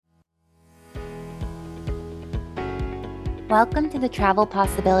Welcome to the Travel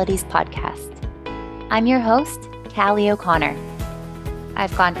Possibilities Podcast. I'm your host, Callie O'Connor.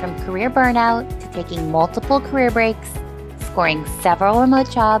 I've gone from career burnout to taking multiple career breaks, scoring several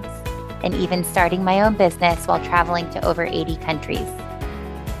remote jobs, and even starting my own business while traveling to over 80 countries.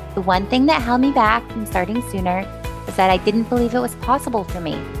 The one thing that held me back from starting sooner was that I didn't believe it was possible for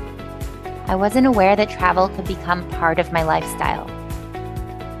me. I wasn't aware that travel could become part of my lifestyle.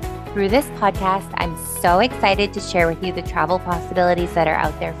 Through this podcast, I'm so excited to share with you the travel possibilities that are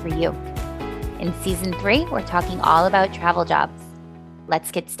out there for you. In Season 3, we're talking all about travel jobs.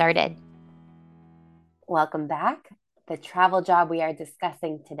 Let's get started. Welcome back. The travel job we are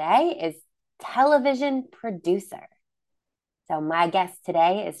discussing today is television producer. So my guest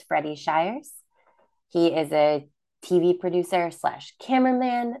today is Freddie Shires. He is a TV producer /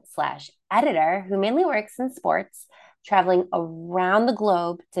 cameraman / editor who mainly works in sports, traveling around the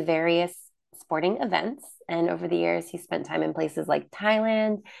globe to various sporting events. And over the years, he spent time in places like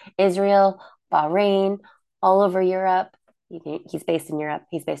Thailand, Israel, Bahrain, all over Europe. He's based in Europe.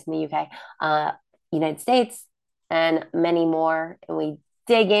 He's based in the UK, United States, and many more. And we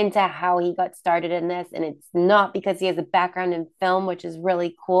dig into how he got started in this. And it's not because he has a background in film, which is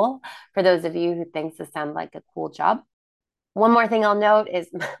really cool for those of you who thinks this sounds like a cool job. One more thing I'll note is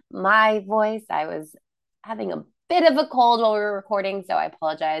my voice. I was having a bit of a cold while we were recording, so I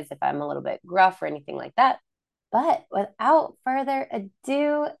apologize if I'm a little bit gruff or anything like that. But without further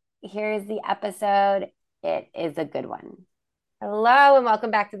ado, here's the episode. It is a good one. Hello, and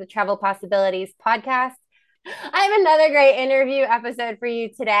welcome back to the Travel Possibilities Podcast. I have another great interview episode for you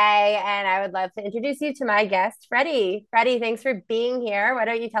today, and I would love to introduce you to my guest, Freddie. Freddie, thanks for being here. Why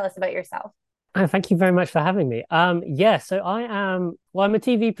don't you tell us about yourself? Oh, thank you very much for having me. I'm a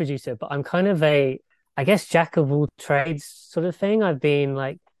TV producer, but I'm kind of I guess, jack of all trades sort of thing. I've been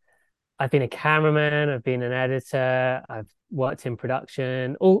a cameraman, I've been an editor, I've worked in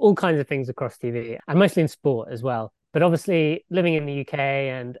production, all kinds of things across TV, and mostly in sport as well. But obviously, living in the UK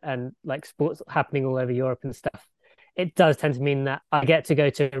and like sports happening all over Europe and stuff, it does tend to mean that I get to go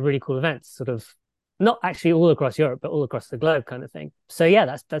to really cool events, sort of not actually all across Europe, but all across the globe kind of thing. So yeah,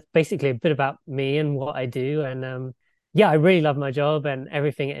 that's basically a bit about me and what I do. And yeah, I really love my job and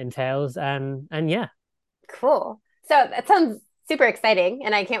everything it entails. And yeah. Cool. So that sounds super exciting,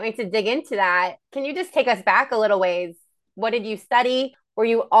 and I can't wait to dig into that. Can you just take us back a little ways? What did you study? Were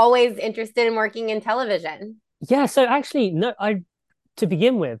you always interested in working in television? Yeah, so actually, no, to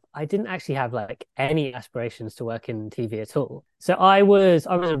begin with, I didn't actually have like any aspirations to work in TV at all. So I was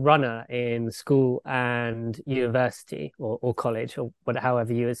a runner in school and university or college or whatever,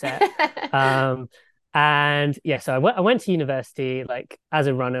 however you would say it. And yeah, so I went to university like as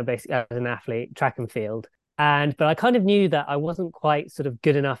a runner, basically as an athlete, track and field. But I kind of knew that I wasn't quite sort of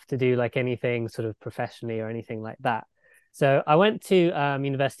good enough to do like anything sort of professionally or anything like that. So I went to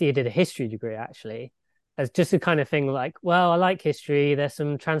university. I did a history degree actually, as just a kind of thing like, well, I like history. There's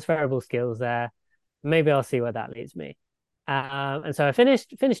some transferable skills there. Maybe I'll see where that leads me. And so I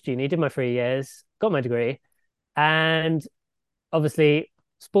finished uni, did my 3 years, got my degree, and obviously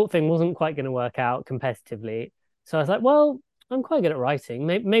sport thing wasn't quite going to work out competitively. So I was like, well, I'm quite good at writing.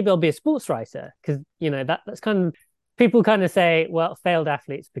 Maybe I'll be a sports writer because that's kind of people kind of say, well, failed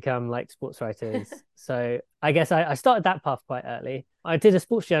athletes become like sports writers. So I guess I started that path quite early. I did a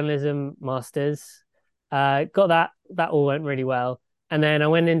sports journalism master's, got that all went really well, and then I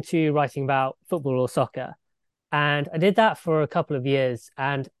went into writing about football or soccer. And I did that for a couple of years.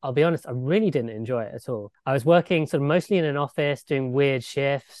 And I'll be honest, I really didn't enjoy it at all. I was working sort of mostly in an office, doing weird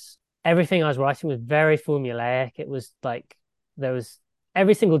shifts. Everything I was writing was very formulaic. It was like there was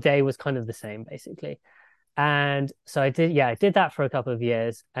every single day was kind of the same, basically. And so I did that for a couple of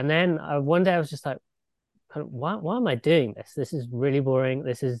years. And then one day I was just like, why am I doing this? This is really boring.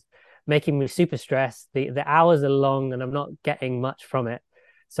 This is making me super stressed. The hours are long and I'm not getting much from it.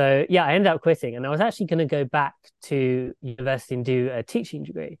 So yeah, I ended up quitting, and I was actually going to go back to university and do a teaching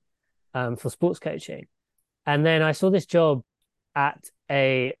degree for sports coaching. And then I saw this job at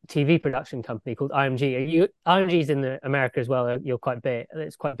a TV production company called IMG. IMG's in America as well. You're quite big.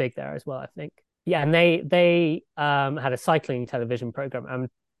 It's quite big there as well, I think. Yeah, and they had a cycling television program. And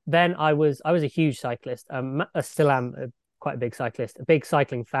then I was a huge cyclist. I still am quite a big cyclist, a big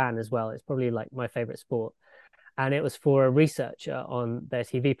cycling fan as well. It's probably like my favorite sport. And it was for a researcher on their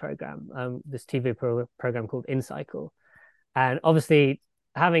TV program, this program called InCycle. And obviously,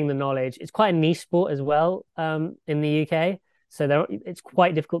 having the knowledge, it's quite a niche sport as well in the UK. So it's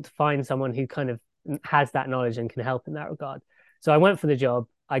quite difficult to find someone who kind of has that knowledge and can help in that regard. So I went for the job.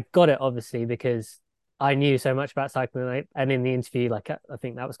 I got it obviously because I knew so much about cycling, and in the interview, like I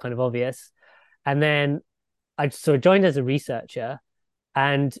think that was kind of obvious. And then I sort of joined as a researcher,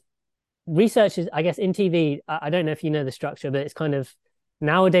 and research is, I guess, in TV. I don't know if you know the structure, but it's kind of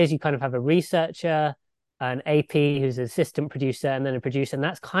nowadays you kind of have a researcher, an AP who's an assistant producer, and then a producer, and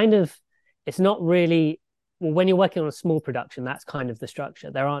that's kind of it's not really well when you're working on a small production. That's kind of the structure.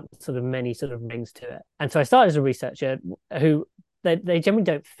 There aren't sort of many sort of rings to it, and so I started as a researcher who. They generally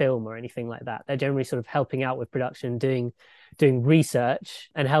don't film or anything like that. They're generally sort of helping out with production, doing research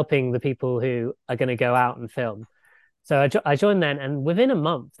and helping the people who are going to go out and film. So I joined then, and within a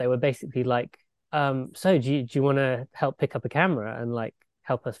month, they were basically like, "So do you want to help pick up a camera and like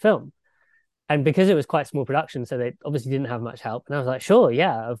help us film?" And because it was quite small production, so they obviously didn't have much help. And I was like, "Sure,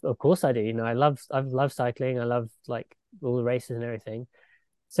 yeah, of course I do. You know, I love cycling. I love like all the races and everything."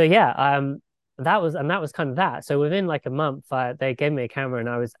 So yeah, that was kind of that. So within like a month, they gave me a camera, and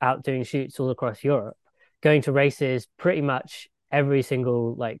I was out doing shoots all across Europe, going to races pretty much every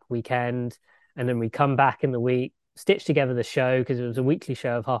single like weekend, and then we come back in the week, stitch together the show because it was a weekly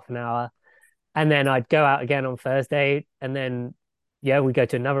show of half an hour, and then I'd go out again on Thursday, and then yeah, we go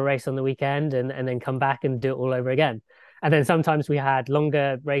to another race on the weekend, and then come back and do it all over again. And then sometimes we had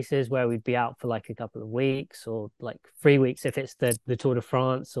longer races where we'd be out for like a couple of weeks or like 3 weeks if it's the Tour de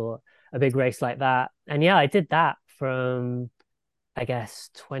France or a big race like that. And yeah, I did that from I guess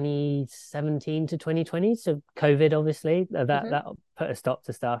 2017 to 2020. So COVID, obviously, that put a stop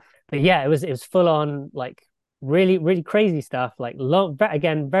to stuff. But yeah, it was full on like really really crazy stuff. Like long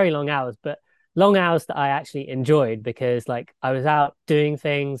again, very long hours, but long hours that I actually enjoyed because like I was out doing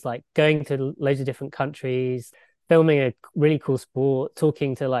things like going to loads of different countries, filming a really cool sport,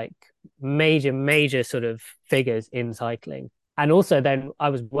 talking to like major sort of figures in cycling. And also then I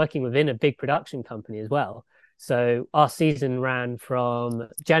was working within a big production company as well. So our season ran from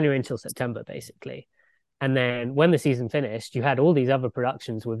January until September, basically. And then when the season finished, you had all these other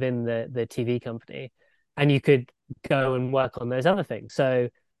productions within the TV company, and you could go and work on those other things. So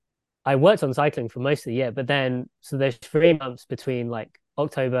I worked on cycling for most of the year, but then so there's 3 months between like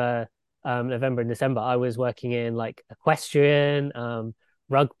October, November, and December. I was working in like equestrian,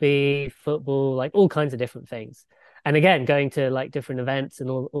 rugby, football, like all kinds of different things. And again, going to like different events and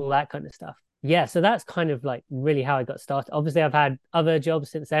all that kind of stuff. Yeah, so that's kind of like really how I got started. Obviously, I've had other jobs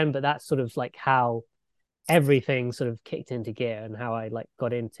since then, but that's sort of like how everything sort of kicked into gear and how I like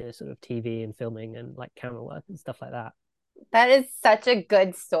got into sort of TV and filming and like camera work and stuff like that. That is such a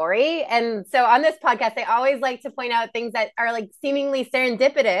good story. And so on this podcast, I always like to point out things that are like seemingly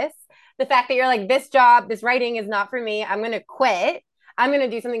serendipitous. The fact that you're like, this job, this writing is not for me. I'm going to quit. I'm going to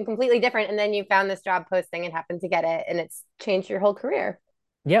do something completely different. And then you found this job posting and happened to get it. And it's changed your whole career.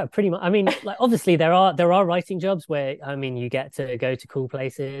 Yeah, pretty much. I mean, like obviously there are writing jobs where I mean you get to go to cool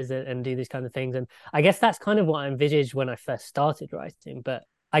places and do these kind of things. And I guess that's kind of what I envisaged when I first started writing. But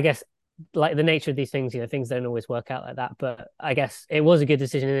I guess like the nature of these things, things don't always work out like that. But I guess it was a good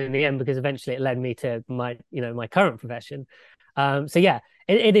decision in the end because eventually it led me to my current profession. So yeah,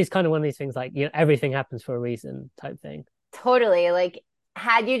 it is kind of one of these things like, everything happens for a reason type thing. Totally. Like,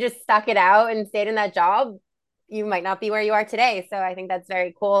 had you just stuck it out and stayed in that job, you might not be where you are today. So I think that's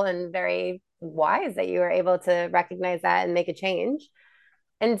very cool and very wise that you were able to recognize that and make a change.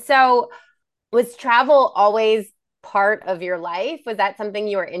 And so, was travel always part of your life? Was that something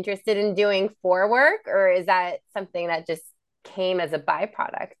you were interested in doing for work, or is that something that just came as a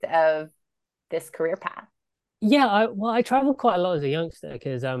byproduct of this career path? Yeah, I traveled quite a lot as a youngster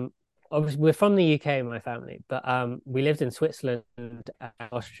because obviously we're from the UK, my family, but we lived in Switzerland and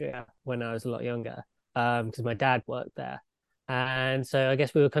Austria when I was a lot younger because my dad worked there. And so I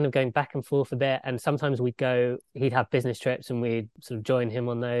guess we were kind of going back and forth a bit. And sometimes he'd have business trips and we'd sort of join him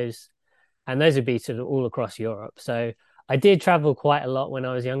on those. And those would be sort of all across Europe. So I did travel quite a lot when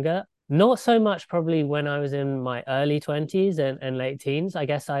I was younger. Not so much probably when I was in my early 20s and late teens. I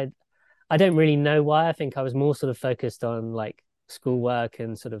guess I don't really know why. I think I was more sort of focused on like schoolwork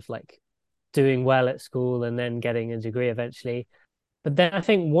and sort of like doing well at school and then getting a degree eventually. But then I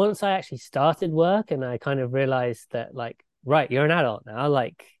think once I actually started work and I kind of realized that like, right, you're an adult now,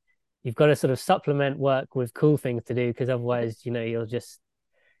 like you've got to sort of supplement work with cool things to do because otherwise, you're just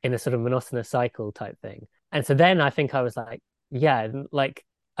in a sort of monotonous cycle type thing. And so then I think I was like, yeah, like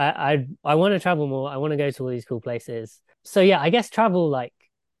I want to travel more. I want to go to all these cool places. So yeah, I guess travel, like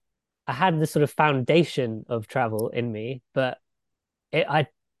I had the sort of foundation of travel in me, but I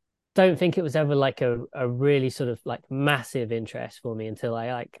don't think it was ever like a really sort of like massive interest for me until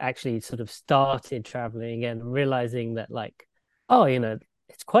I like actually sort of started traveling again and realizing that like, oh,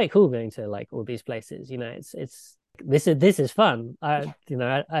 it's quite cool going to like all these places. It's this is fun. I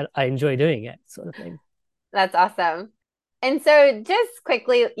enjoy doing it, sort of thing. That's awesome. And so, just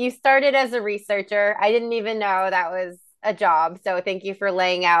quickly, you started as a researcher. I didn't even know that was a job. So, thank you for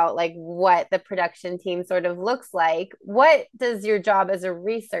laying out like what the production team sort of looks like. What does your job as a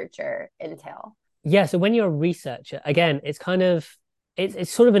researcher entail? Yeah, so when you're a researcher, again, it's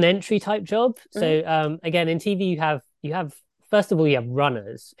sort of an entry type job. Mhm. So again, in TV you have first of all you have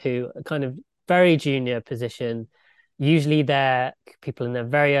runners who are kind of very junior position. Usually they're people in their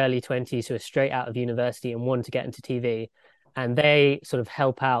very early 20s who are straight out of university and want to get into TV. And they sort of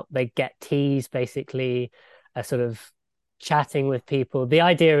help out. They get teas basically, sort of chatting with people. The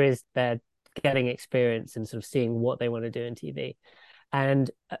idea is they're getting experience and sort of seeing what they want to do in TV.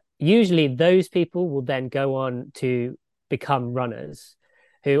 And usually those people will then go on to become runners,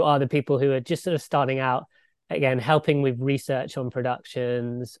 who are the people who are just sort of starting out, again, helping with research on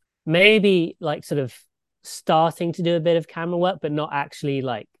productions, maybe like sort of starting to do a bit of camera work, but not actually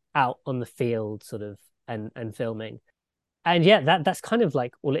like out on the field sort of and filming. And yeah, that's kind of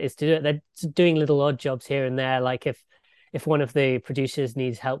like all it is to do it. They're doing little odd jobs here and there, like if one of the producers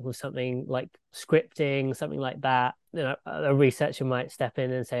needs help with something like scripting, something like that, a researcher might step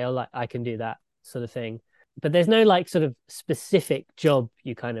in and say, "Oh, like I can do that," sort of thing. But there's no like sort of specific job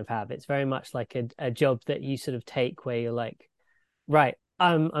you kind of have. It's very much like a job that you sort of take where you're like, right,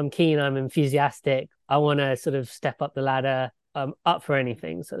 I'm keen, I'm enthusiastic, I want to sort of step up the ladder, I'm up for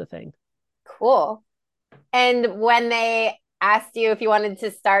anything, sort of thing. Cool. And when they asked you if you wanted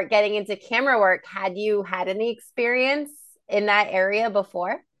to start getting into camera work, had you had any experience in that area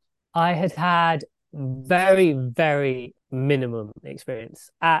before? I had had very, very minimum experience.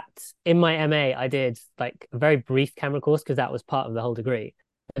 In my MA, I did like a very brief camera course because that was part of the whole degree.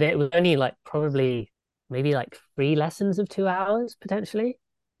 But it was only like probably maybe like 3 lessons of 2 hours potentially.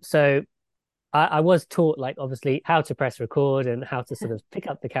 So I was taught like obviously how to press record and how to sort of pick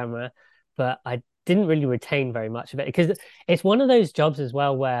up the camera, but I didn't really retain very much of it because it's one of those jobs as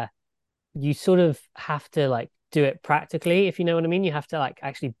well where you sort of have to like do it practically, if you know what I mean. You have to like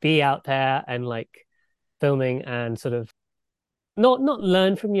actually be out there and like filming and sort of not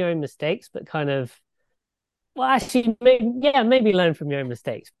learn from your own mistakes, but kind of well, actually, maybe learn from your own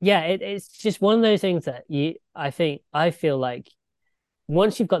mistakes. Yeah, it's just one of those things that I feel like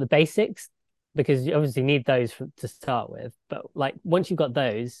once you've got the basics, because you obviously need those to start with, but like once you've got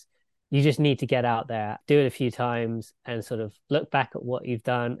those, you just need to get out there, do it a few times, and sort of look back at what you've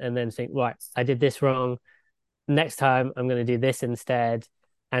done, and then think, right, I did this wrong. Next time, I'm going to do this instead,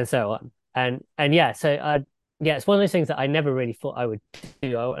 and so on. And yeah, so yeah, it's one of those things that I never really thought I would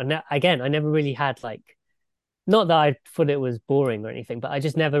do. And again, I never really had like not that I thought it was boring or anything, but I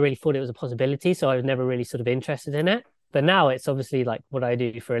just never really thought it was a possibility. So I was never really sort of interested in it. But now it's obviously like what I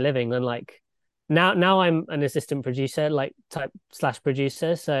do for a living. And like now I'm an assistant producer, like type slash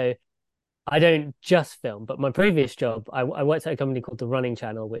producer. So I don't just film, but my previous job, I worked at a company called The Running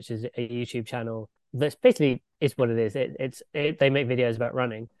Channel, which is a YouTube channel that's basically is what it is. They make videos about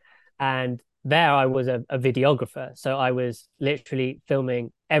running, and there I was a videographer. So I was literally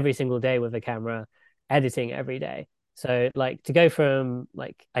filming every single day with a camera, editing every day. So like to go from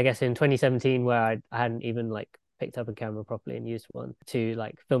like I guess in 2017 where I hadn't even like picked up a camera properly and used one to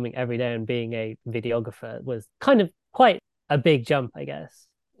like filming every day and being a videographer was kind of quite a big jump, I guess.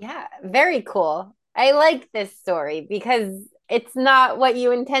 Yeah, very cool. I like this story because it's not what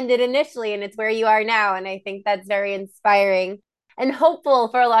you intended initially and it's where you are now. And I think that's very inspiring and hopeful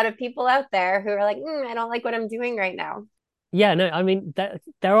for a lot of people out there who are like, I don't like what I'm doing right now. Yeah, no, I mean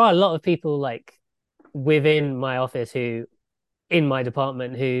there are a lot of people like within my office who in my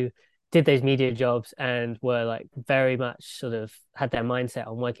department who did those media jobs and were like very much sort of had their mindset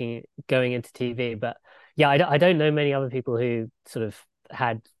on working going into TV. But yeah, I don't know many other people who sort of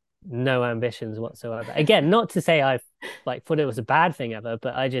had no ambitions whatsoever. Again, not to say I like thought it was a bad thing ever,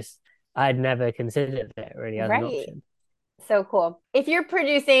 but I'd never considered it really as an Right. option. So cool. If you're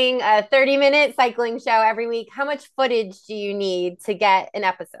producing a 30-minute cycling show every week, how much footage do you need to get an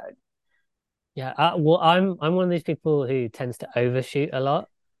episode? Yeah, well, I'm one of these people who tends to overshoot a lot.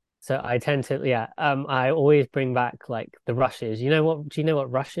 So I tend to, yeah, I always bring back like the rushes. Do you know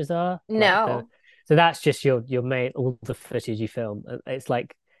what rushes are? No. So that's just your main, all the footage you film. It's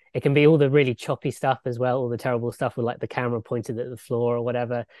like, it can be all the really choppy stuff as well, all the terrible stuff with like the camera pointed at the floor or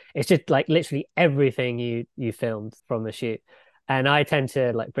whatever. It's just like literally everything you filmed from the shoot. And I tend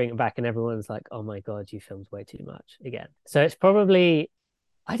to like bring it back and everyone's like, oh my God, you filmed way too much again. So it's probably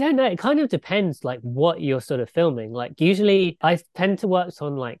I don't know. It kind of depends, like what you're sort of filming. Like usually, I tend to work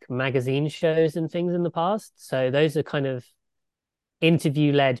on like magazine shows and things in the past. So those are kind of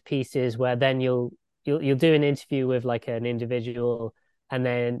interview-led pieces where then you'll do an interview with like an individual, and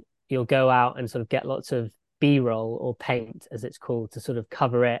then you'll go out and sort of get lots of B-roll or paint, as it's called, to sort of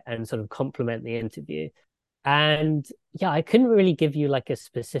cover it and sort of complement the interview. And yeah, I couldn't really give you like a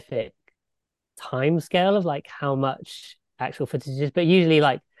specific time scale of like how much actual footage is, but usually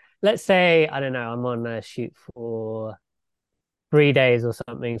like let's say, I don't know, I'm on a shoot for 3 days or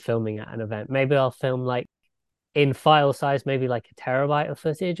something filming at an event. Maybe I'll film like in file size, maybe like a terabyte of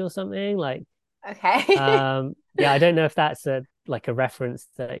footage or something. Like Okay. yeah, I don't know if that's a like a reference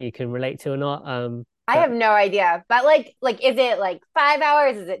that you can relate to or not. I But have no idea. But like is it like 5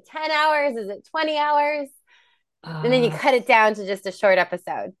 hours? Is it 10 hours? Is it 20 hours? And then you uh cut it down to just a short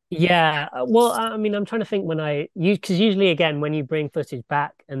episode. yeah, well, I mean, I'm trying to think when I you because usually again when you bring footage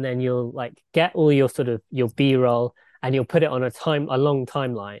back and then you'll like get all your sort of your B-roll and you'll put it on a long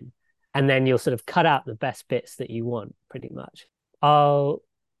timeline and then you'll sort of cut out the best bits that you want pretty much. I'll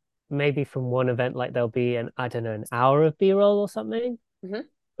maybe from one event like there'll be an I don't know an hour of B-roll or something, Mhm.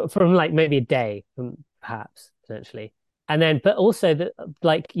 but from like maybe a day from perhaps potentially. And then but also that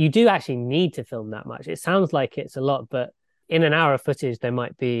like you do actually need to film that much. It sounds like it's a lot, but in an hour of footage there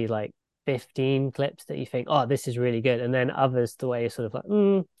might be like 15 clips that you think, oh, this is really good, and then others the way you're sort of like,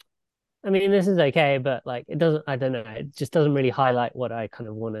 I mean, this is okay, but like it doesn't, I don't know, it just doesn't really highlight what I kind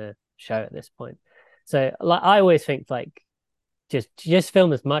of want to show at this point. So like I always think like just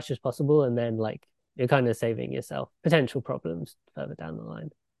film as much as possible, and then like you're kind of saving yourself potential problems further down the line.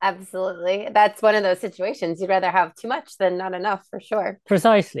 Absolutely. That's one of those situations. You'd rather have too much than not enough for sure.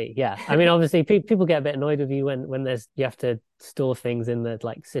 Precisely, yeah. I mean, obviously, people get a bit annoyed with you when there's you have to store things in the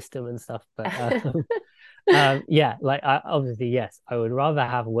like system and stuff. But yeah, like obviously, yes, I would rather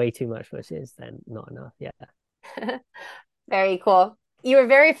have way too much footage than not enough. Yeah. Very cool. You were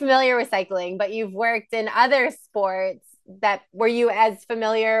very familiar with cycling, but you've worked in other sports. That were you as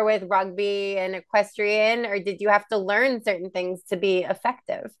familiar with rugby and equestrian, or did you have to learn certain things to be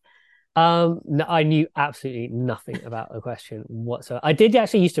effective? No, I knew absolutely nothing about equestrian whatsoever. I did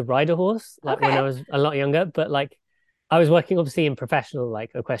actually used to ride a horse like when I Okay. was a lot younger, but like I was working obviously in professional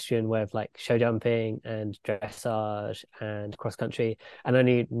like equestrian with like show jumping and dressage and cross country, and I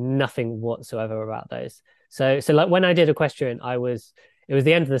knew nothing whatsoever about those. So like when I did equestrian, it was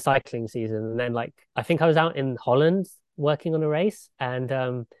the end of the cycling season, and then like I think I was out in Holland working on a race, and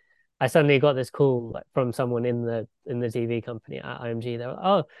I suddenly got this call like, from someone in the TV company at IMG. They were,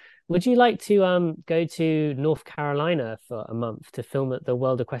 oh, would you like to go to North Carolina for a month to film at the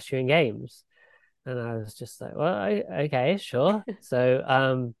World Equestrian Games? And I was just like, well, okay, sure.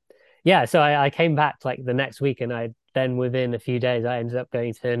 So yeah, so I came back like the next week, and I then within a few days I ended up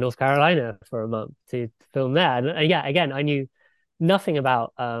going to North Carolina for a month to film there. And yeah, again, I knew nothing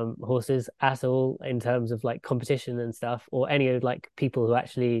about horses at all in terms of like competition and stuff, or any of like people who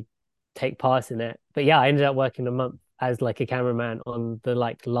actually take part in it. But yeah, I ended up working a month as like a cameraman on the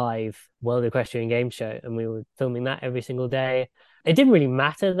like live World Equestrian Game Show, and we were filming that every single day. It didn't really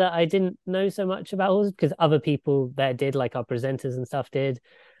matter that I didn't know so much about horses because other people there did, like our presenters and stuff did,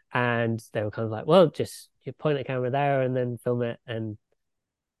 and they were kind of like, well, just you point a camera there and then film it, and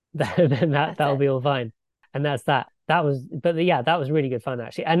then That's that'll it. be all fine. And that's that. That was, but yeah, that was really good fun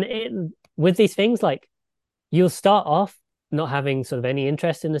actually. And with these things, like you'll start off not having sort of any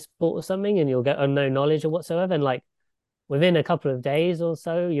interest in the sport or something, and you'll get no knowledge or whatsoever, and like within a couple of days or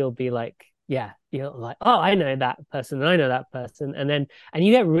so, you'll be like, yeah, you're like, oh, I know that person, and I know that person, and then and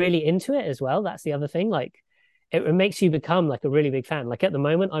you get really into it as well. That's the other thing. Like it makes you become like a really big fan. Like at the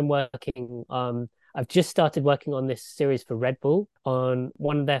moment, I'm working. I've just started working on this series for Red Bull on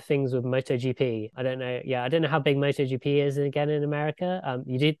one of their things with MotoGP. I don't know. Yeah, I don't know how big MotoGP is again in America.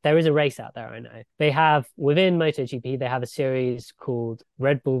 There is a race out there. I know they have within MotoGP they have a series called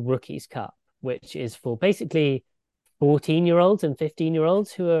Red Bull Rookies Cup, which is for basically 14-year-olds and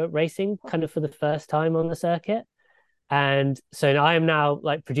 15-year-olds who are racing kind of for the first time on the circuit. And so I am now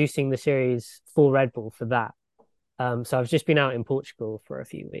like producing the series for Red Bull for that. So I've just been out in Portugal for a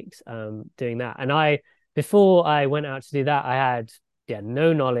few weeks doing that. And before I went out to do that, I had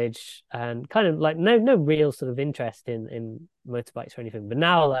no knowledge and kind of like no real sort of interest in motorbikes or anything. But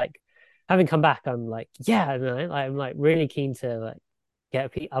now like having come back, I'm like, yeah, I'm like really keen to like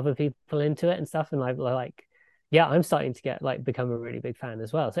get other people into it and stuff. And like yeah, I'm starting to get like become a really big fan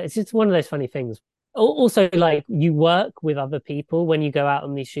as well. So it's just one of those funny things. Also, like you work with other people when you go out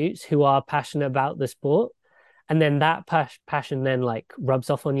on these shoots who are passionate about the sport, and then that passion then like rubs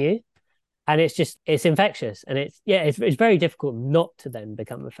off on you, and it's infectious, and it's very difficult not to then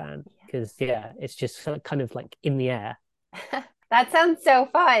become a fan because yeah, it's just kind of like in the air. That sounds so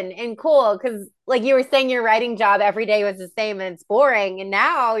fun and cool because, like you were saying, your writing job every day was the same and it's boring. And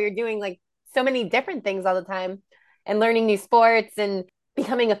now you're doing like so many different things all the time and learning new sports. And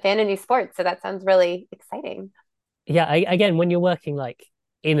becoming a fan of new sports. So that sounds really exciting. Yeah, again, when you're working like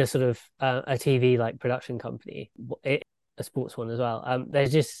in a sort of a TV like production company, a sports one as well,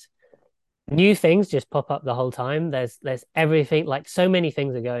 there's just new things just pop up the whole time. There's everything, like so many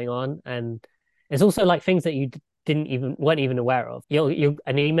things are going on, and there's also like things that you didn't even weren't even aware of. You'll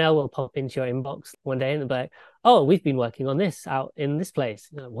an email will pop into your inbox one day and it'll be like, oh, we've been working on this out in this place.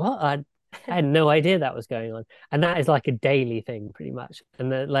 You're like, what? I had no idea that was going on, and that is like a daily thing pretty much.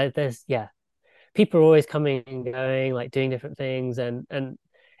 And like there's yeah, people are always coming and going, like doing different things, and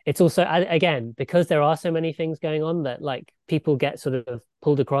it's also again because there are so many things going on that like people get sort of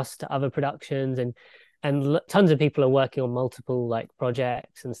pulled across to other productions, and tons of people are working on multiple like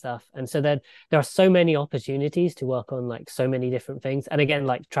projects and stuff, and so there are so many opportunities to work on like so many different things, and again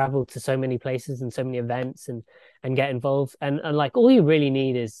like travel to so many places and so many events and get involved, and like all you really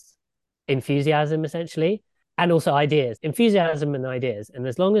need is enthusiasm essentially, and also ideas, enthusiasm and ideas. And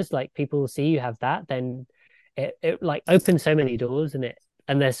as long as like people see you have that, then it like opens so many doors,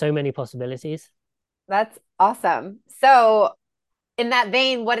 and there's so many possibilities. That's awesome. So, in that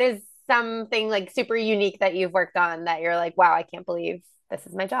vein, what is something like super unique that you've worked on that you're like, wow, I can't believe this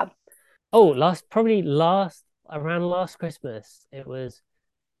is my job? Oh, last around last Christmas, it was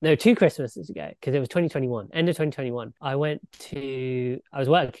no, two Christmases ago, because it was 2021, end of 2021. I was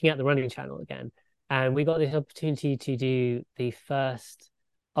working at the running channel again, and we got this opportunity to do the first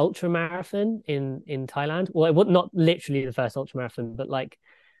ultra marathon in Thailand. Well, it was not literally the first ultra marathon, but like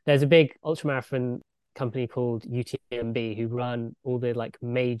there's a big ultra marathon company called UTMB who run all the like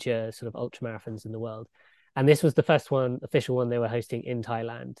major sort of ultra marathons in the world. And this was the first one, official one they were hosting in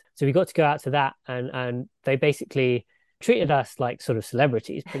Thailand. So we got to go out to that, and they basically treated us like sort of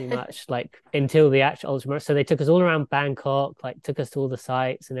celebrities pretty much, like until the actual ultra. So they took us all around Bangkok, like took us to all the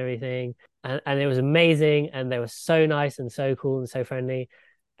sites and everything, and it was amazing, and they were so nice and so cool and so friendly,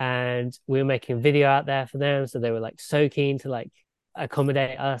 and we were making a video out there for them, so they were like so keen to like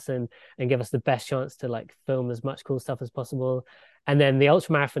accommodate us and give us the best chance to like film as much cool stuff as possible. And then the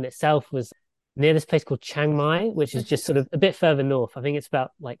ultra marathon itself was near this place called Chiang Mai, which is just sort of a bit further north. I think it's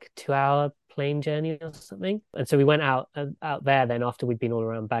about like 2 hour plane journey or something. And so we went out there then after we'd been all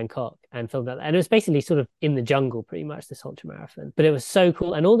around Bangkok and filmed that. And it was basically sort of in the jungle pretty much, this ultra marathon. But it was so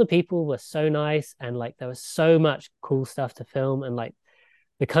cool, and all the people were so nice, and like there was so much cool stuff to film, and like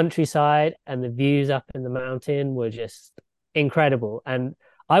the countryside and the views up in the mountain were just incredible. And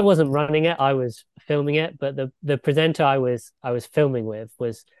I wasn't running it, I was filming it, but the presenter I was filming with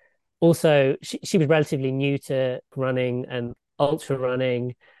was also she was relatively new to running and ultra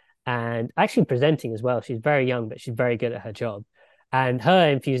running and actually presenting as well. She's very young, but she's very good at her job. And her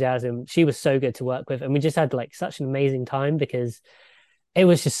enthusiasm, she was so good to work with. And we just had like such an amazing time because it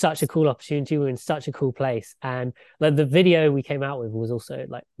was just such a cool opportunity. We were in such a cool place. And like the video we came out with was also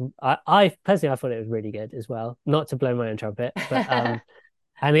like I personally I thought it was really good as well. Not to blow my own trumpet, but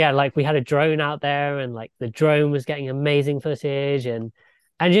and yeah, like we had a drone out there, and like the drone was getting amazing footage, and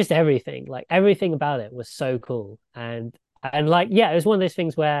just everything, like everything about it was so cool. And like yeah, it was one of those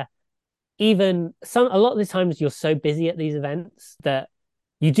things where even a lot of the times you're so busy at these events that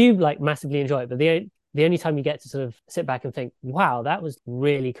you do like massively enjoy it, but the only time you get to sort of sit back and think, wow, that was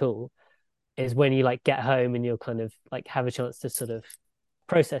really cool, is when you like get home and you'll kind of like have a chance to sort of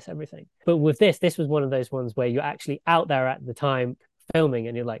process everything. But with this was one of those ones where you're actually out there at the time filming,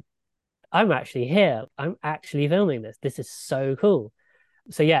 and you're like, I'm actually here, I'm actually filming this, this is so cool.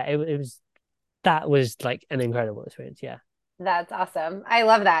 So yeah, it was, that was like an incredible experience. Yeah. That's awesome. I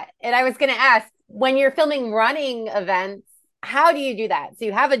love that. And I was going to ask, when you're filming running events, how do you do that? So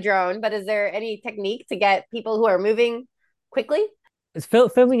you have a drone, but is there any technique to get people who are moving quickly? It's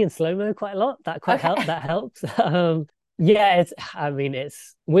filming in slow-mo quite a lot. That helps. Yeah, it's I mean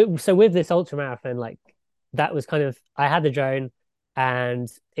it's so with this ultra marathon, like that was kind of, I had the drone, and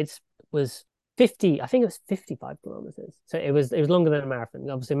it was 50, I think it was 55 kilometers. So it was longer than a marathon.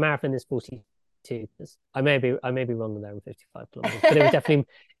 Obviously a marathon is 42. I may be wrong there on 55 kilometers, but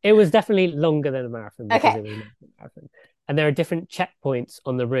it was definitely longer than a marathon because Okay. it was a marathon. And there are different checkpoints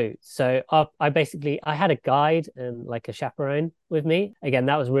on the route. So I had a guide and like a chaperone with me. Again,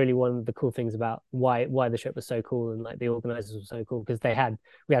 that was really one of the cool things about why the trip was so cool, and like the organizers were so cool, because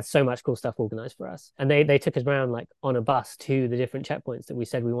we had so much cool stuff organized for us. And they took us around like on a bus to the different checkpoints that we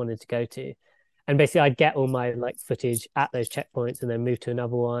said we wanted to go to. And basically I'd get all my like footage at those checkpoints and then move to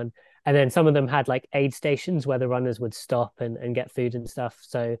another one. And then some of them had like aid stations where the runners would stop and get food and stuff.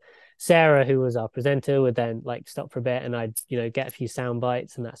 So Sarah, who was our presenter, would then like stop for a bit, and I'd, get a few sound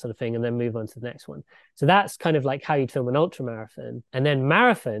bites and that sort of thing, and then move on to the next one. So that's kind of like how you'd film an ultra marathon. And then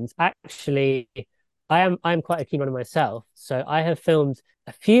marathons, actually, I'm quite a keen runner myself. So I have filmed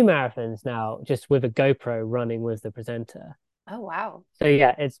a few marathons now just with a GoPro running with the presenter. Oh, wow. So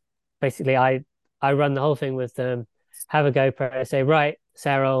yeah, it's basically I run the whole thing with them, have a GoPro, I say, right,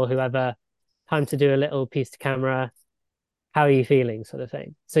 Sarah or whoever, time to do a little piece to camera. How are you feeling? Sort of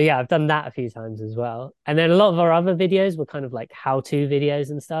thing. So yeah, I've done that a few times as well. And then a lot of our other videos were kind of like how-to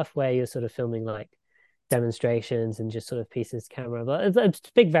videos and stuff where you're sort of filming like demonstrations and just sort of pieces to camera. But it's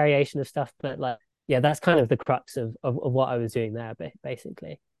a big variation of stuff. But like, yeah, that's kind of the crux of what I was doing there,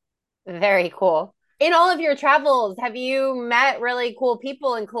 basically. Very cool. In all of your travels, have you met really cool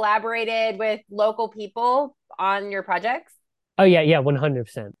people and collaborated with local people on your projects? Oh yeah,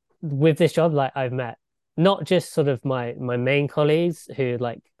 100%. With this job, like I've met not just sort of my main colleagues who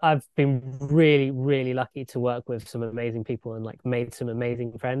like I've been really, really lucky to work with some amazing people and like made some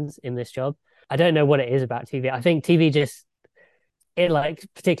amazing friends in this job. I don't know what it is about TV. I think TV just it like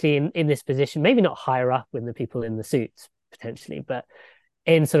particularly in this position, maybe not higher up with the people in the suits potentially, but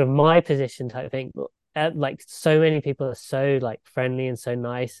in sort of my position type thing, like so many people are so like friendly and so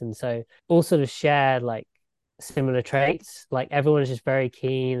nice and so all sort of share like similar traits. Like everyone is just very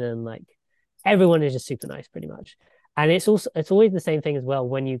keen and like everyone is just super nice pretty much. And it's always the same thing as well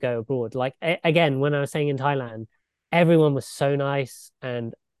when you go abroad. Like again, when I was saying in Thailand, everyone was so nice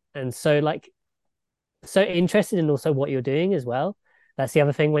and so like so interested in also what you're doing as well. That's the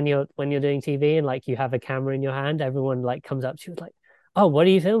other thing when you're doing TV and like you have a camera in your hand, everyone like comes up to you like, "Oh, what are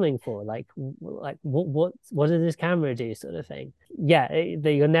you filming for? Like what does this camera do?" Sort of thing. Yeah,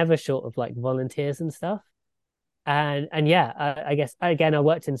 you're never short of like volunteers and stuff. And yeah, I guess again, I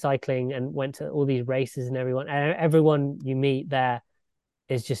worked in cycling and went to all these races and everyone you meet there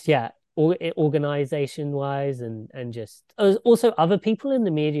is just yeah, organization wise and just also other people in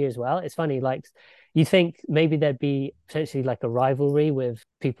the media as well. It's funny, like you think maybe there'd be potentially like a rivalry with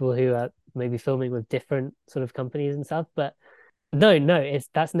people who are maybe filming with different sort of companies and stuff, but no,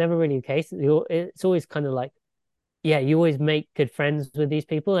 that's never really the case. It's always kind of like yeah, you always make good friends with these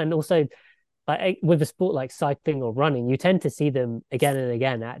people, and also like with a sport like cycling or running, you tend to see them again and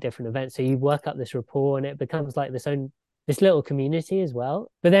again at different events. So you work up this rapport, and it becomes like this little community as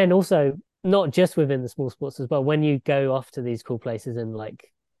well. But then also not just within the small sports as well. When you go off to these cool places in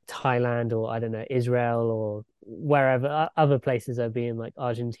like Thailand or I don't know Israel or wherever other places are being like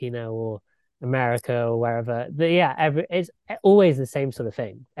Argentina or America or wherever. Yeah, it's always the same sort of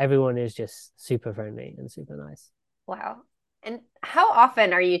thing. Everyone is just super friendly and super nice. Wow. And how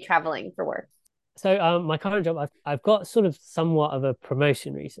often are you traveling for work? So my current job, I've got sort of somewhat of a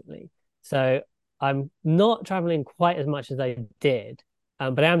promotion recently. So I'm not traveling quite as much as I did,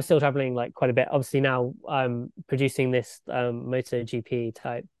 but I am still traveling like quite a bit. Obviously now I'm producing this MotoGP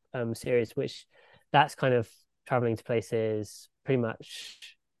type series, which that's kind of traveling to places pretty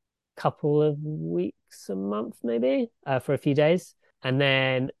much a couple of weeks a month maybe for a few days. And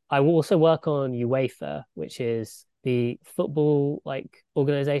then I will also work on UEFA, which is the football like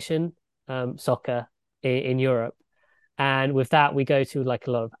organization, soccer in Europe. And with that, we go to like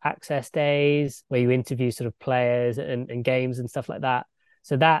a lot of access days where you interview sort of players and games and stuff like that.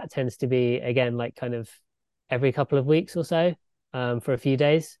 So that tends to be, again, like kind of every couple of weeks or so for a few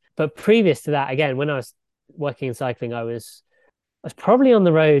days. But previous to that, again, when I was working in cycling, I was probably on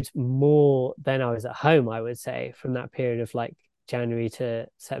the road more than I was at home, I would say, from that period of like January to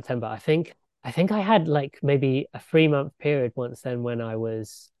September. I think I had like maybe a 3 month period once then when I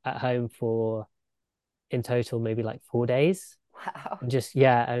was at home for in total maybe like 4 days. Wow. And just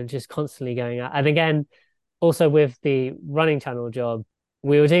yeah, and just constantly going out. And again, also with the running channel job,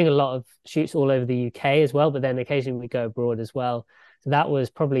 we were doing a lot of shoots all over the UK as well, but then occasionally we go abroad as well. So that was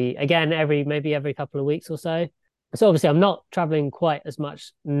probably again maybe every couple of weeks or so. So obviously I'm not traveling quite as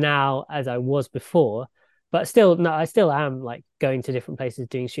much now as I was before, but still no, I still am like going to different places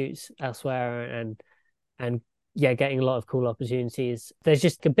doing shoots elsewhere and yeah, getting a lot of cool opportunities. There's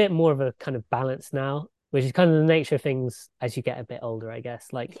just a bit more of a kind of balance now, which is kind of the nature of things as you get a bit older, I guess.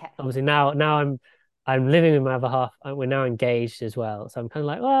 Like Yeah. obviously now I'm living with my other half. We're now engaged as well, so I'm kind of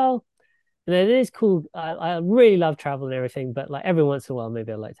like, well, it is cool. I really love travel and everything, but like every once in a while,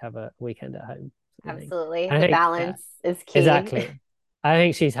 maybe I'd like to have a weekend at home, sort of thing. Absolutely. And I The think yeah, balance is key. exactly. I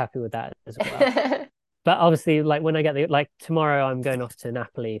think she's happy with that as well. But obviously, like when I get like tomorrow, I'm going off to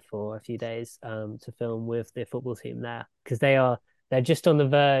Napoli for a few days to film with the football team there because they're just on the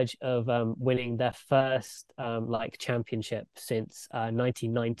verge of winning their first like championship since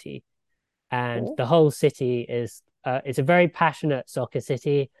 1990, and Cool. the whole city is it's a very passionate soccer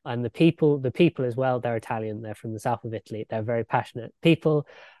city, and the people as well, they're Italian, they're from the south of Italy, they're very passionate people,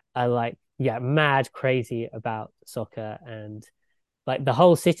 are like yeah, mad crazy about soccer, and like the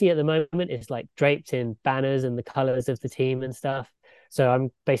whole city at the moment is like draped in banners and the colors of the team and stuff. So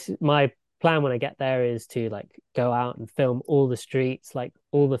I'm basically, my plan when I get there is to like go out and film all the streets, like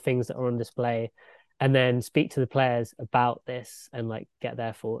all the things that are on display, and then speak to the players about this and like get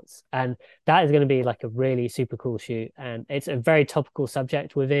their thoughts. And that is going to be like a really super cool shoot. And it's a very topical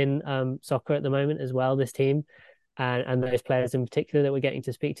subject within soccer at the moment as well, this team and those players in particular that we're getting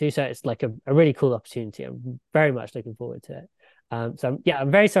to speak to. So it's like a really cool opportunity. I'm very much looking forward to it. I'm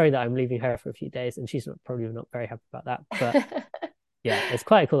very sorry that I'm leaving her for a few days, and she's probably not very happy about that. But yeah, it's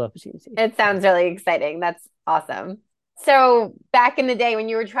quite a cool opportunity. It sounds really exciting. That's awesome. So back in the day when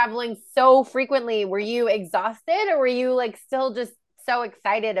you were traveling so frequently, were you exhausted or were you like still just so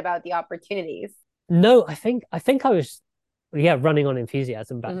excited about the opportunities? No, I think I was running on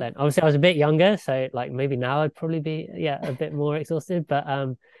enthusiasm back Mhm. then. Obviously I was a bit younger, so like maybe now I'd probably be a bit more exhausted. But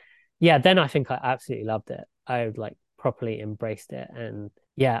then I think I absolutely loved it. I like properly embraced it. And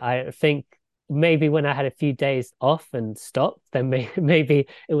yeah, I think maybe when I had a few days off and stopped, then maybe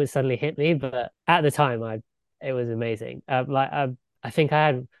it would suddenly hit me. But at the time, it was amazing. I think I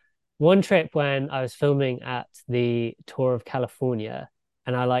had one trip when I was filming at the tour of California,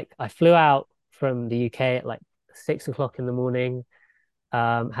 and I flew out from the UK at like 6 o'clock in the morning.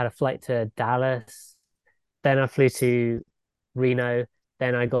 Had a flight to Dallas, then I flew to Reno.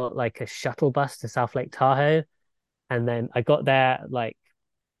 Then I got like a shuttle bus to South Lake Tahoe, and then I got there like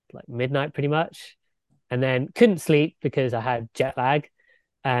midnight pretty much, and then couldn't sleep because I had jet lag.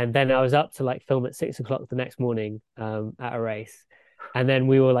 And then I was up to like film at 6 o'clock the next morning at a race. And then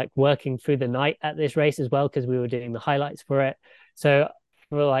we were like working through the night at this race as well because we were doing the highlights for it. So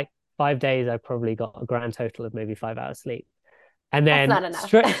for like 5 days, I probably got a grand total of maybe 5 hours sleep. And That's then not enough.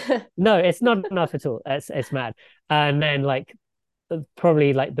 straight, no, it's not enough at all. It's mad. And then like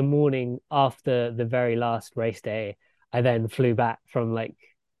probably like the morning after the very last race day, I then flew back from like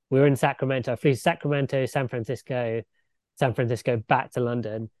we were in Sacramento. I flew to Sacramento, San Francisco back to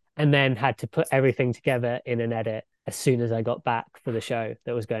London, and then had to put everything together in an edit as soon as I got back for the show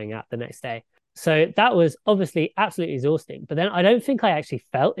that was going out the next day. So that was obviously absolutely exhausting. But then I don't think I actually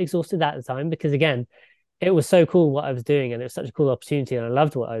felt exhausted at the time because again, it was so cool what I was doing and it was such a cool opportunity and I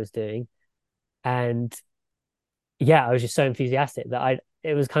loved what I was doing. And yeah, I was just so enthusiastic that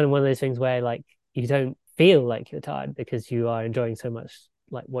it was kind of one of those things where like you don't feel like you're tired because you are enjoying so much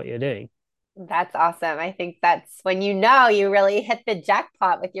like what you're doing. That's awesome. I think that's when you know you really hit the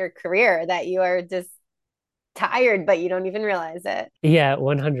jackpot with your career that you are just tired, but you don't even realize it. Yeah,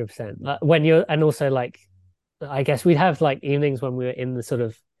 100%. When you're, and also like, I guess we'd have like evenings when we were in the sort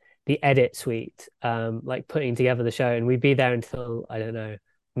of the edit suite, like putting together the show, and we'd be there until, I don't know,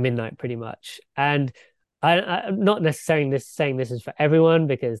 midnight pretty much. And I'm not necessarily saying this is for everyone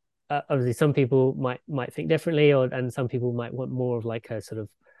because obviously some people might think differently, and some people might want more of like a sort of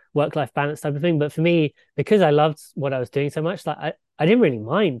work-life balance type of thing. But for me, because I loved what I was doing so much, like I didn't really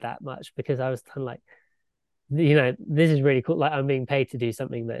mind that much because I was kind of like, this is really cool. Like I'm being paid to do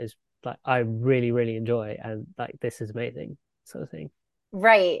something that is like I really, really enjoy, and like this is amazing, sort of thing.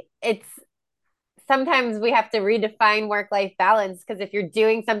 Right. It's sometimes we have to redefine work-life balance because if you're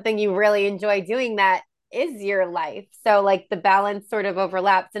doing something you really enjoy doing, that is your life. So like the balance sort of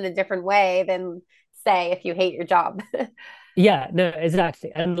overlaps in a different way than say if you hate your job. Yeah, no,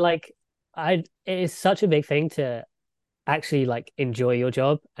 exactly. And like it is such a big thing to actually like enjoy your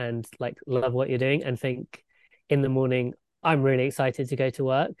job and like love what you're doing and think in the morning, I'm really excited to go to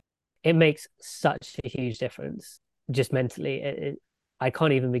work. It makes such a huge difference just mentally. I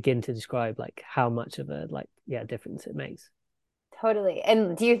can't even begin to describe like how much of a difference it makes. Totally.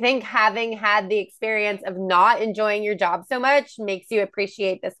 And do you think having had the experience of not enjoying your job so much makes you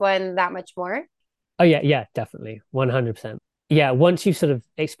appreciate this one that much more? Oh yeah, yeah, definitely. 100%. Yeah, once you've sort of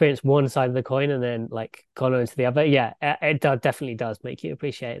experienced one side of the coin and then like gone on to the other, yeah, definitely does make you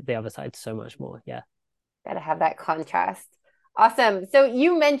appreciate the other side so much more. Yeah. Got to have that contrast. Awesome. So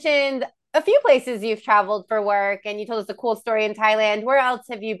you mentioned a few places you've traveled for work and you told us a cool story in Thailand. Where else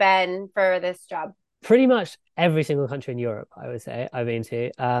have you been for this job? Pretty much every single country in Europe, I would say I've been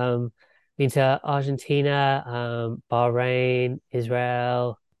to. Been to Argentina, Bahrain,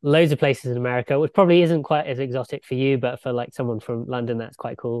 Israel, loads of places in America, which probably isn't quite as exotic for you, but for like someone from London, that's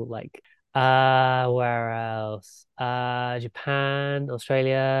quite cool. Like, where else? Japan,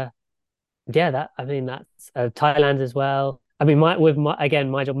 Australia. Yeah, that's Thailand as well. I mean, my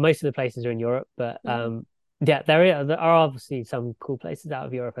job, most of the places are in Europe, but Mhm. yeah, there are obviously some cool places out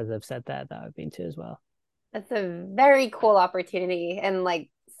of Europe, as I've said there, that I've been to as well. That's a very cool opportunity and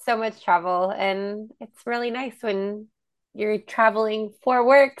like so much travel. And it's really nice when you're traveling for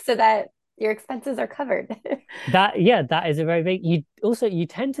work so that your expenses are covered. That is a very big. You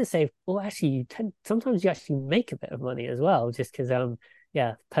tend to save, or actually sometimes you actually make a bit of money as well, just because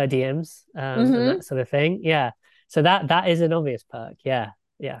per diems and that sort of thing. Yeah. So that is an obvious perk. Yeah.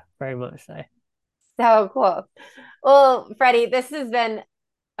 Yeah, very much so. So cool. Well, Freddie, this has been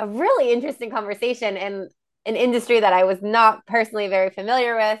a really interesting conversation in an industry that I was not personally very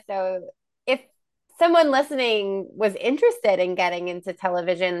familiar with. So if someone listening was interested in getting into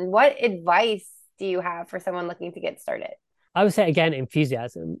television, what advice do you have for someone looking to get started? I would say again,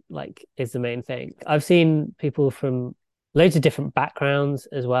 enthusiasm is the main thing. I've seen people from loads of different backgrounds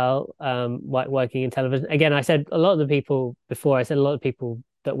as well, working in television. Again, I said a lot of the people before. I said a lot of people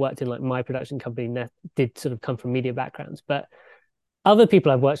that worked in like my production company did sort of come from media backgrounds, but other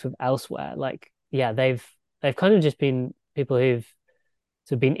people I've worked with elsewhere, they've kind of just been people who've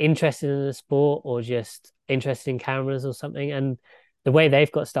sort of been interested in the sport or just interested in cameras or something. And the way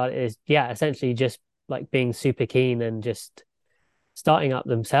they've got started is, essentially just like being super keen and just starting up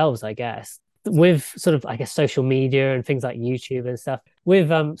themselves, I guess, with sort of, I guess, social media and things like YouTube and stuff. With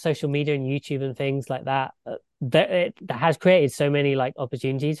social media and YouTube and things like that, it has created so many like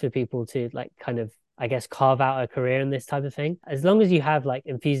opportunities for people to like kind of, I guess, carve out a career in this type of thing. As long as you have like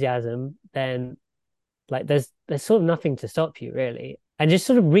enthusiasm, then like there's sort of nothing to stop you really. And just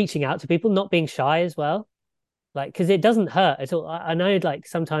sort of reaching out to people, not being shy as well. Like, because it doesn't hurt at all. I know like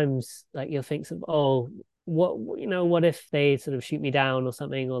sometimes like you'll think, what if they sort of shoot me down or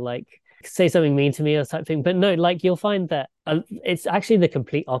something, or like say something mean to me or something. But no, like you'll find that it's actually the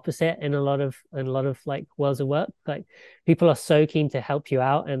complete opposite in a lot of like worlds of work. Like people are so keen to help you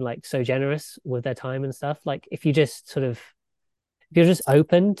out and like so generous with their time and stuff. Like if you're just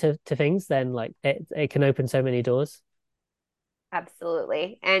open to things, then like it can open so many doors.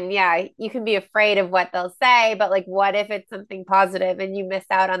 Absolutely. And yeah, you can be afraid of what they'll say, but like, what if it's something positive and you missed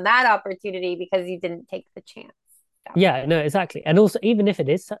out on that opportunity because you didn't take the chance? So. Yeah, no, exactly. And also, even if it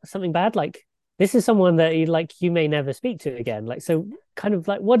is something bad, like this is someone that you may never speak to again. Like, so kind of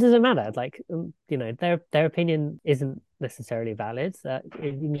like, what does it matter? Like, their opinion isn't necessarily valid.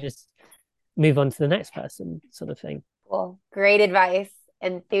 You can just move on to the next person, sort of thing. Cool. Great advice.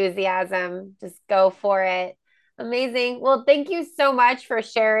 Enthusiasm. Just go for it. Amazing. Well, thank you so much for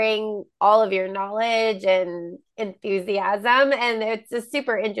sharing all of your knowledge and enthusiasm. And it's a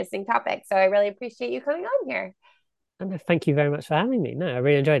super interesting topic. So I really appreciate you coming on here. And thank you very much for having me. No, I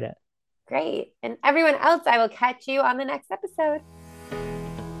really enjoyed it. Great. And everyone else, I will catch you on the next episode.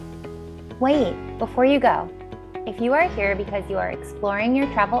 Wait, before you go, if you are here because you are exploring your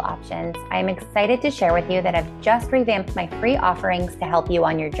travel options, I am excited to share with you that I've just revamped my free offerings to help you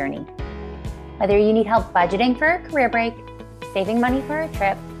on your journey. Whether you need help budgeting for a career break, saving money for a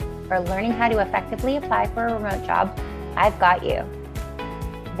trip, or learning how to effectively apply for a remote job, I've got you.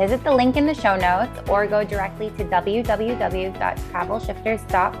 Visit the link in the show notes or go directly to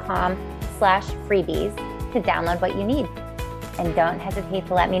www.travelshifters.com/freebies to download what you need. And don't hesitate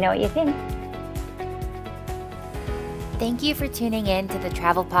to let me know what you think. Thank you for tuning in to the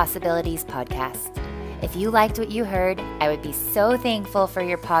Travel Possibilities podcast. If you liked what you heard, I would be so thankful for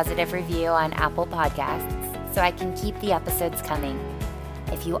your positive review on Apple Podcasts so I can keep the episodes coming.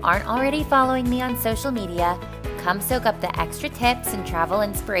 If you aren't already following me on social media, come soak up the extra tips and travel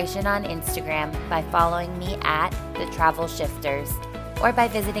inspiration on Instagram by following me at The Travel Shifters or by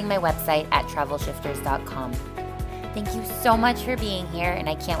visiting my website at travelshifters.com. Thank you so much for being here, and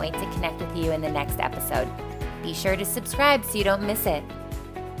I can't wait to connect with you in the next episode. Be sure to subscribe so you don't miss it.